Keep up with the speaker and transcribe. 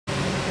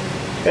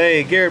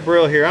Hey, Garrett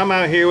Brill here. I'm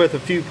out here with a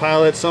few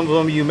pilots. Some of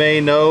them you may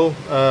know.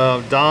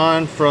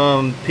 Don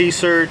from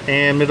PCERT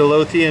and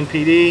Midlothian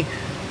PD.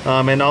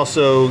 And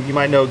also you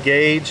might know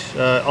Gage,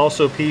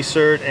 also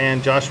PCERT,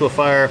 and Joshua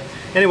Fire.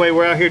 Anyway,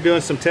 we're out here doing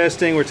some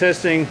testing. We're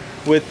testing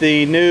with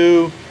the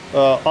new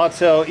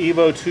Autel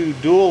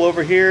Evo2 Dual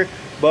over here.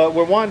 But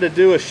we're wanting to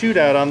do a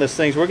shootout on this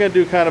thing. So we're going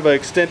to do kind of an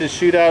extended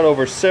shootout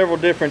over several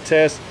different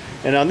tests.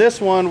 And on this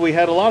one, we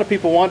had a lot of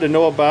people wanting to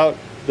know about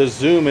the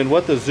zoom and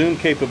what the zoom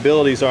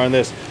capabilities are in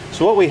this.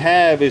 So what we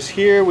have is,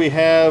 here we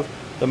have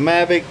the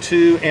Mavic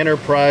 2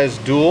 Enterprise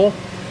Dual.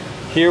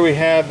 Here we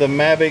have the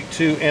Mavic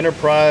 2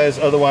 Enterprise,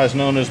 otherwise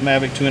known as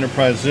Mavic 2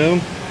 Enterprise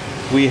Zoom.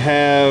 We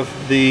have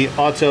the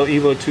Autel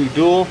Evo2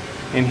 Dual,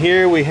 and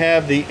here we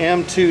have the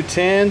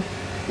M210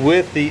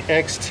 with the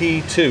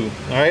XT2.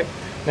 All right.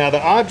 Now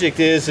the object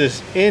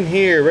is in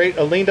here, right,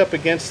 leaned up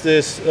against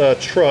this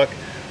truck.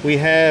 We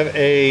have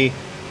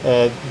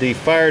the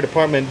fire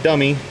department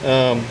dummy,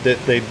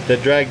 the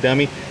drag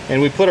dummy,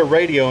 and we put a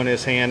radio in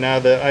his hand. Now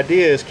the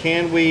idea is,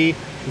 can we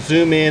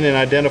zoom in and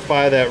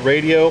identify that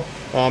radio?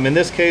 In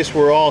this case,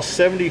 we're all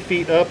 70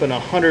 feet up and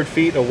 100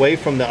 feet away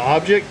from the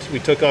object. We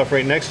took off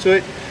right next to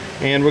it,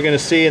 and we're going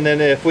to see. And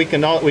then if we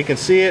can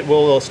see it,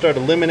 we'll start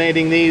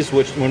eliminating these.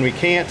 Which when we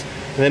can't,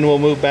 then we'll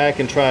move back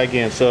and try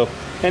again. So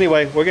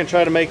anyway, we're going to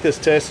try to make this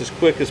test as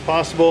quick as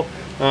possible.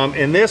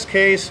 In this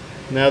case,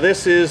 now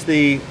this is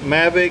the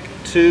Mavic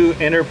 2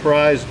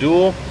 Enterprise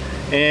Dual,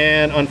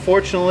 and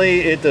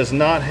unfortunately it does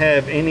not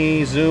have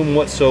any zoom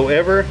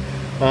whatsoever.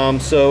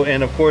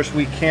 And of course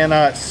we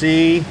cannot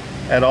see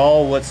at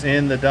all what's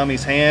in the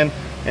dummy's hand.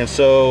 And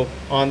so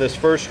on this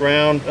first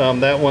round,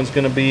 that one's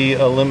going to be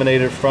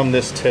eliminated from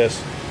this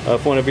test.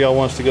 If one of y'all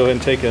wants to go ahead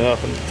and take it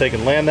up and take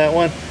and land that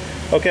one.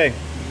 Okay,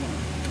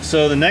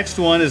 so the next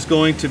one is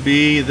going to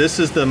be, this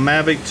is the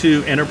Mavic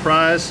 2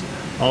 Enterprise,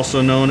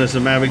 also known as the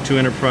Mavic 2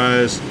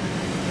 Enterprise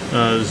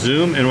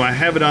zoom, and I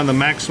have it on the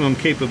maximum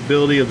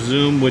capability of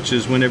zoom, which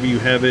is whenever you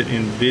have it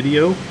in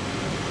video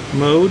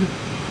mode.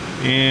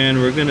 And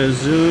we're gonna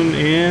zoom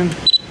in,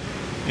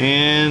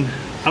 and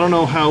I don't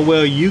know how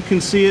well you can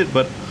see it,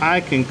 but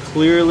I can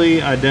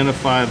clearly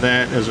identify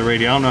that as a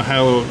radio. I don't know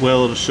how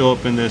well it'll show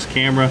up in this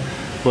camera,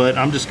 but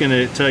I'm just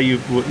gonna tell you,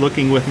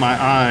 looking with my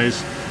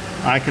eyes,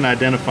 I can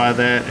identify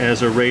that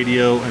as a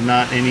radio and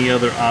not any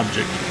other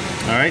object.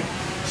 All right,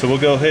 so we'll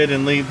go ahead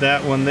and leave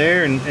that one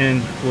there,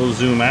 and we'll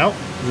zoom out.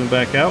 Zoom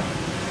back out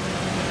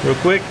real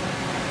quick.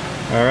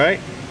 All right,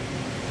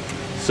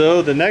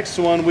 so the next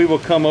one we will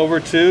come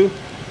over to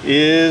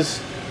is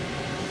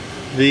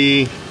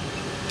the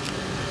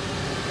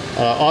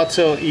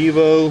Autel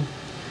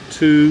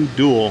Evo2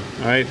 Dual. All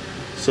right,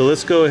 so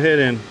let's go ahead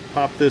and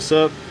pop this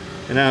up,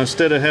 and now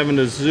instead of having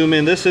to zoom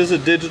in, this is a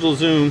digital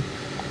zoom,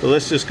 but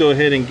let's just go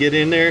ahead and get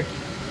in there,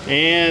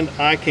 and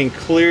I can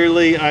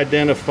clearly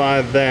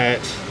identify that.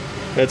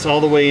 That's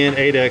all the way in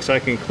 8x. I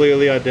can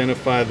clearly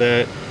identify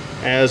that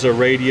as a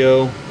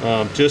radio,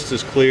 just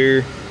as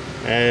clear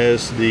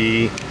as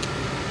the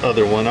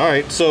other one. All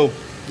right, so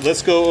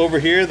let's go over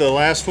here. The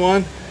last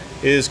one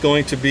is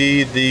going to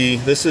be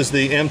this is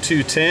the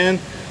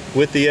M210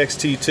 with the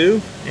XT2,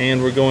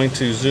 and we're going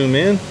to zoom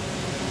in.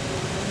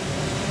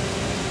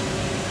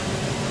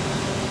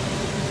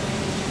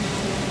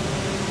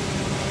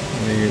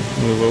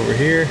 Move over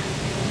here,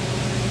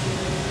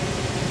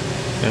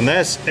 and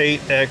that's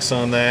 8x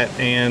on that,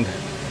 and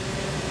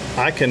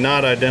I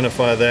cannot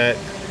identify that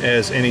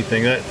as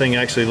anything. That thing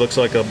actually looks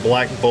like a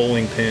black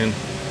bowling pin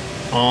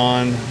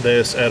on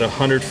this at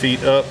 100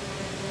 feet up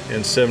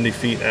and 70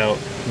 feet out.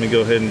 Let me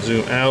go ahead and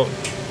zoom out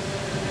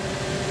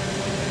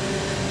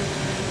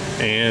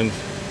and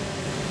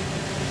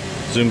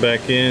zoom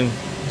back in,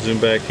 zoom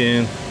back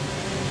in,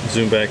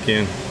 zoom back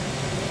in.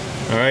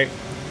 All right,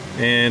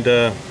 and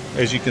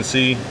as you can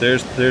see,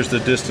 there's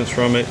the distance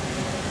from it,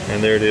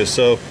 and there it is.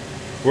 So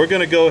we're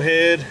going to go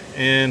ahead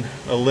and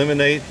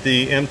eliminate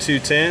the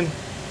M210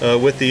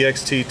 with the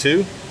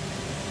XT2.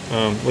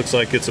 Looks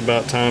like it's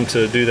about time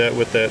to do that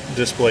with that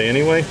display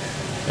anyway,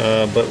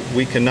 but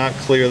we cannot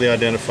clearly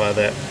identify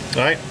that.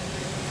 All right,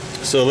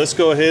 so let's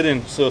go ahead,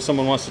 and so if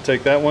someone wants to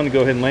take that one,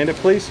 go ahead and land it,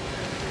 please.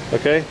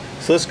 Okay,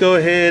 so let's go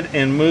ahead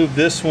and move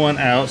this one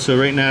out. So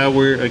right now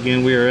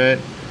we are at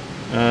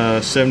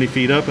 70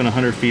 feet up and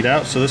 100 feet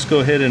out. So let's go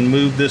ahead and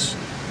move this.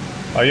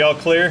 Are y'all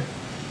clear?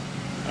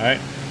 All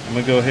right, I'm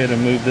gonna go ahead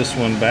and move this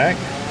one back.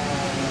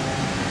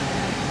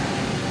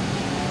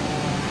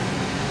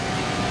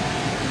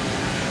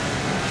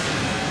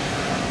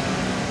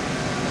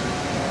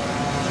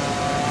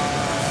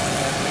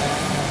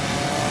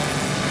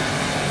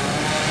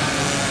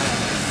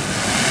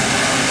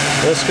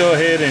 Let's go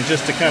ahead, and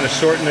just to kind of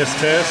shorten this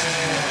test,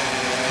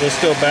 let's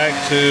go back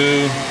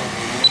to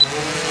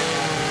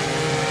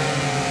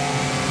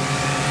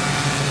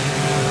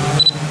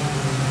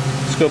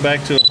go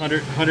back to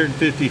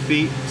 150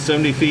 feet,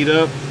 70 feet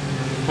up,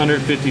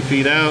 150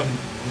 feet out.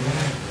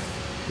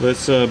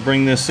 Let's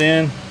bring this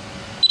in.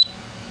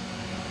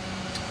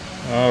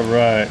 All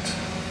right.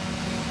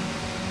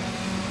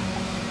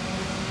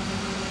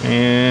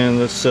 And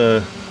let's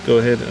go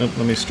ahead and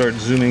let me start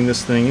zooming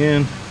this thing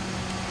in.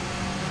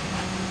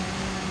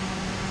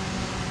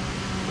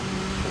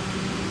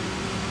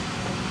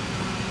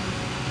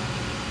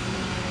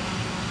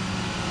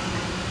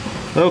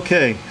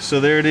 Okay, so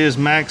there it is,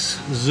 max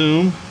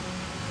zoom.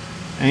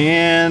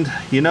 And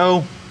you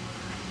know,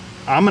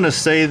 I'm gonna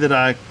say that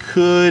I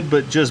could,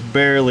 but just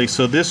barely.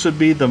 So this would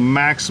be the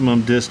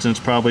maximum distance,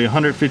 probably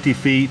 150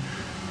 feet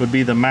would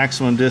be the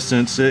maximum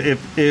distance.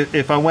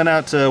 If I went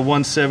out to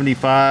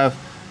 175,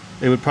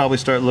 it would probably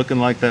start looking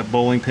like that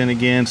bowling pin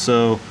again.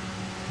 So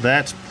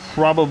that's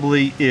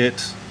probably it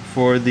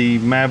for the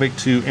Mavic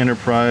 2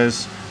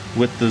 Enterprise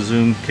with the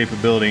zoom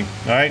capability.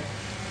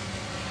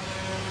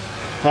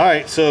 All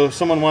right, so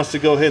someone wants to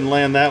go ahead and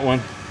land that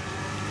one.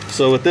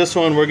 So with this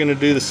one, we're gonna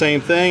do the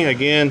same thing.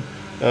 Again,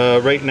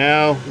 right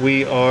now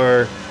we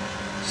are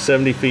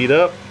 70 feet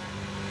up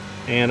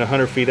and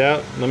 100 feet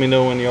out. Let me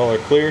know when y'all are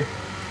clear.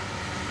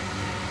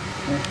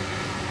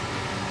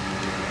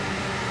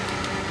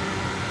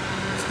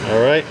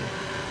 All right.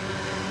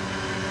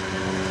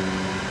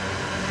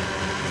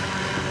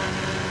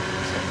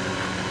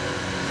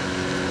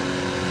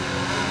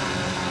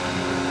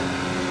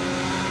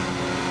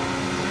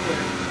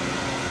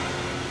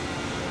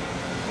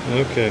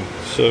 Okay,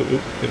 so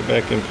get it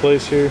back in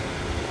place here.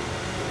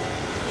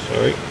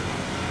 Sorry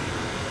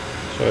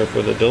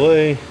for the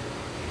delay.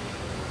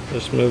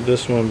 Let's move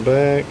this one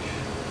back.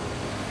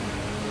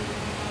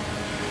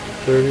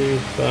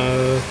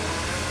 35,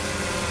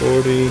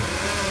 40.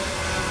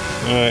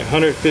 All right,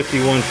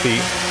 151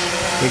 feet.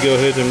 Let me go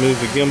ahead and move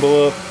the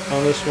gimbal up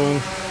on this one.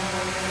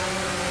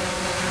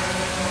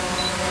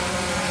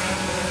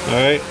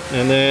 All right,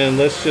 and then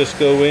let's just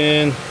go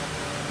in.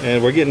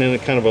 And we're getting in a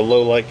kind of a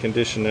low light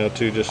condition now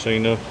too, just so you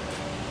know.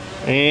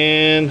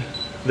 And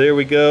there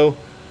we go.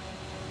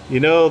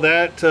 You know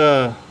that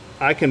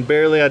I can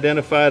barely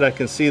identify it. I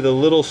can see the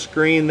little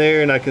screen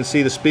there and I can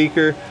see the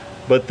speaker,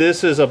 but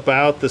this is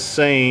about the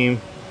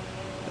same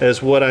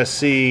as what I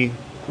see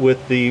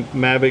with the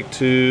Mavic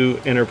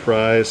 2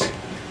 Enterprise.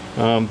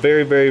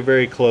 Very, very,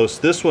 very close.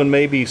 This one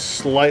may be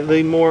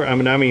slightly more, I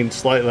mean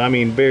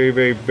very,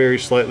 very, very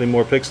slightly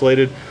more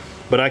pixelated,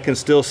 but I can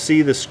still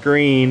see the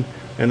screen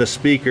and the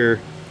speaker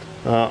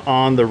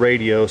on the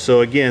radio.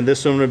 So again,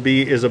 this one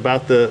is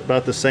about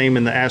the same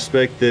in the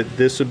aspect that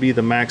this would be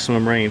the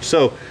maximum range.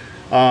 So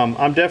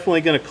I'm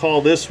definitely going to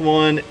call this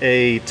one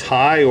a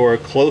tie or a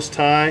close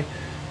tie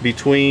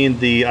between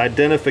the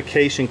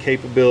identification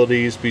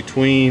capabilities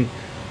between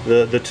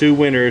the two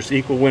winners.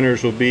 Equal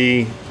winners will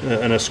be,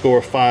 and a score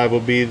of 5 will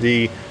be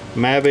the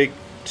Mavic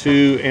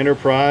 2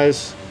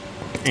 Enterprise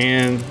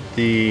and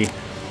the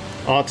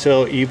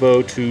Autel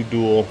Evo2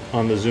 Dual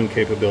on the zoom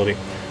capability.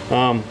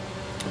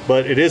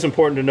 But it is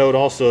important to note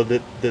also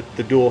that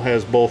the Dual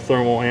has both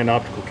thermal and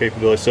optical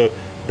capability. So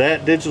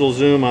that digital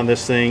zoom on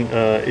this thing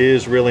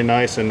is really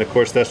nice, and of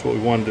course that's what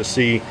we wanted to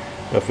see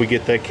if we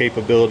get that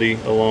capability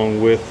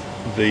along with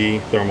the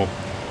thermal.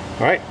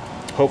 All right,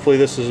 hopefully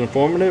this is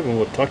informative, and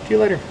we'll talk to you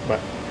later. Bye.